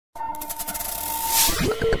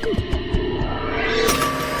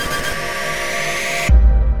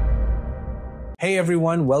Hey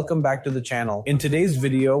everyone, welcome back to the channel. In today's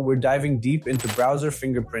video, we're diving deep into browser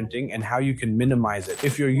fingerprinting and how you can minimize it.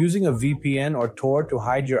 If you're using a VPN or Tor to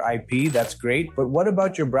hide your IP, that's great, but what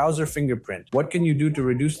about your browser fingerprint? What can you do to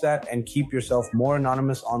reduce that and keep yourself more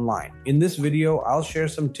anonymous online? In this video, I'll share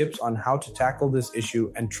some tips on how to tackle this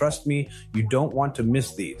issue, and trust me, you don't want to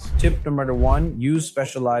miss these. Tip number 1, use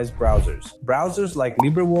specialized browsers. Browsers like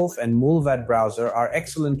Librewolf and Mullvad browser are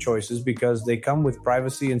excellent choices because they come with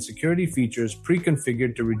privacy and security features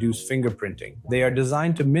pre-configured to reduce fingerprinting. They are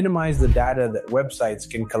designed to minimize the data that websites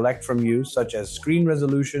can collect from you, such as screen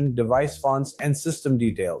resolution, device fonts, and system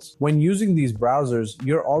details. When using these browsers,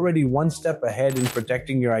 you're already one step ahead in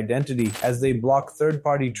protecting your identity, as they block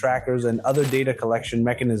third-party trackers and other data collection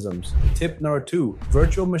mechanisms. Tip number 2,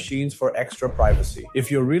 virtual machines for extra privacy. If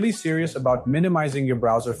you're really serious about minimizing your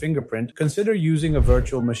browser fingerprint, consider using a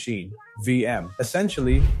virtual machine. VM.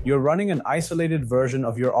 Essentially, you're running an isolated version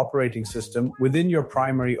of your operating system within your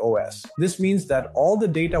primary OS. This means that all the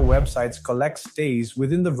data websites collect stays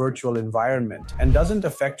within the virtual environment and doesn't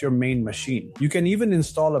affect your main machine. You can even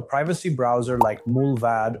install a privacy browser like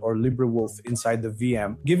Mullvad or Librewolf inside the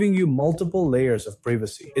VM, giving you multiple layers of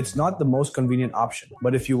privacy. It's not the most convenient option,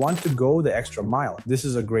 but if you want to go the extra mile, this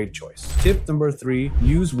is a great choice. Tip number 3,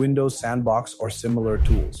 use Windows Sandbox or similar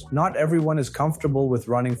tools. Not everyone is comfortable with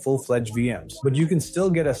running full-fledged VMs, but you can still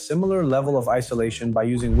get a similar level of isolation by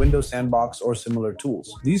using Windows Sandbox or similar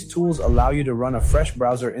tools. These tools allow you to run a fresh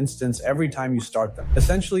browser instance every time you start them.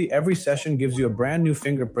 Essentially, every session gives you a brand new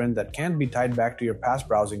fingerprint that can't be tied back to your past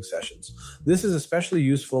browsing sessions. This is especially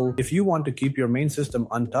useful if you want to keep your main system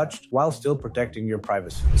untouched while still protecting your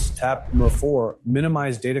privacy. Tip number 4,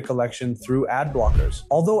 minimize data collection through ad blockers.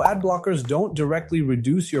 Although ad blockers don't directly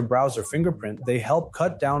reduce your browser fingerprint, they help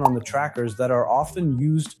cut down on the trackers that are often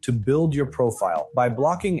used to build your profile. By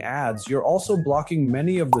blocking ads, you're also blocking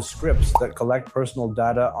many of the scripts that collect personal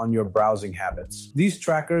data on your browsing habits. These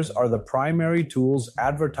trackers are the primary tools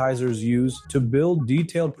advertisers use to build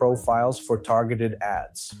detailed profiles for targeted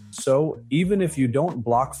ads. So, even if you don't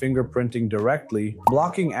block fingerprinting directly,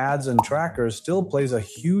 blocking ads and trackers still plays a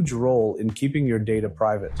huge role in keeping your data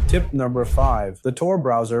private. Tip number 5, the Tor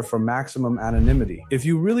browser for maximum anonymity. If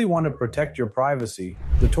you really want to protect your privacy,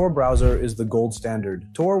 the Tor browser is the gold standard.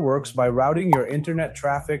 Tor works by routing your internet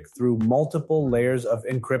traffic through multiple layers of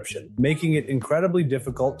encryption, making it incredibly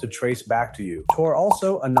difficult to trace back to you. Tor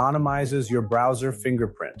also anonymizes your browser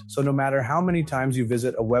fingerprint, so no matter how many times you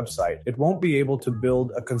visit a website, it won't be able to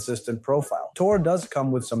build a consistent profile. Tor does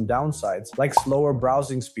come with some downsides, like slower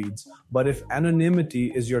browsing speeds, but if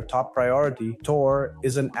anonymity is your top priority, Tor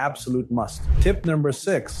is an absolute must. Tip number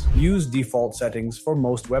 6, use default settings for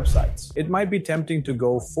most websites. It might be tempting to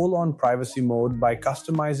go full-on privacy mode by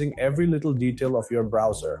customizing every little detail of your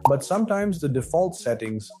browser, but sometimes the default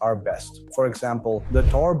settings are best. For example, the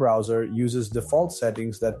Tor browser uses default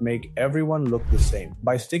settings that make everyone look the same.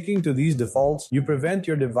 By sticking to these defaults, you prevent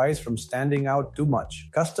your device from standing out too much.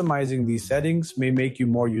 Customizing these settings may make you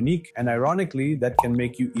more unique, and ironically, that can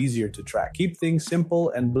make you easier to track. Keep things simple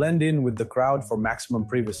and blend in with the crowd for maximum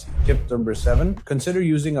privacy. Tip number 7, consider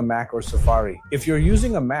using a Mac or Safari. If you're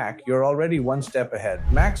using a Mac, you're already one step ahead.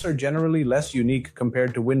 Macs are generally less unique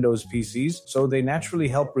compared to Windows PCs, so they naturally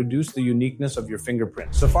help reduce the uniqueness of your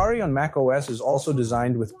fingerprint. Safari on macOS is also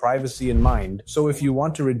designed with privacy in mind, so if you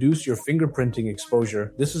want to reduce your fingerprinting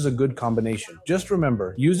exposure, this is a good combination. Just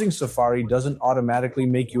remember, using Safari doesn't automatically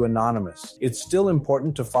make you anonymous. It's still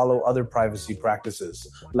important to follow other privacy practices,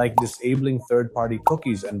 like disabling third-party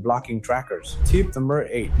cookies and blocking trackers. Tip number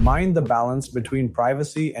 8, mind the balance between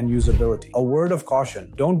privacy and usability. A word of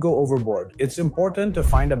caution, don't go overboard. It's important to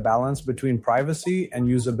find a balance between privacy and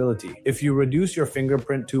usability. If you reduce your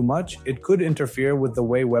fingerprint too much, it could interfere with the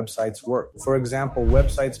way websites work. For example,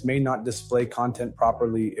 websites may not display content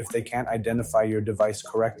properly if they can't identify your device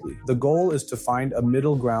correctly. The goal is to find a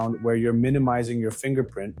middle ground where you're minimizing your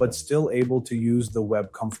fingerprint but still able to use the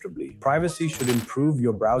web comfortably. Privacy should improve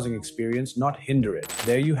your browsing experience, not hinder it.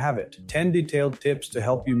 There you have it, 10 detailed tips to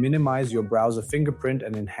help you minimize your browser fingerprint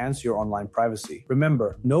and enhance your online privacy.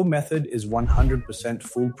 Remember, no method is 100%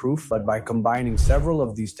 foolproof, but by combining several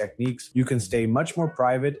of these techniques, you can stay much more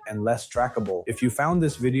private and less trackable. If you found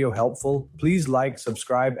this video helpful, please like,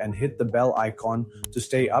 subscribe, and hit the bell icon to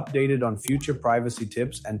stay updated on future privacy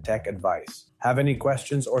tips and tech advice. Have any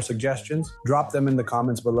questions or suggestions? Drop them in the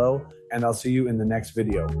comments below, and I'll see you in the next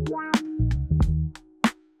video.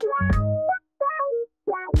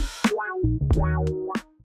 Wow.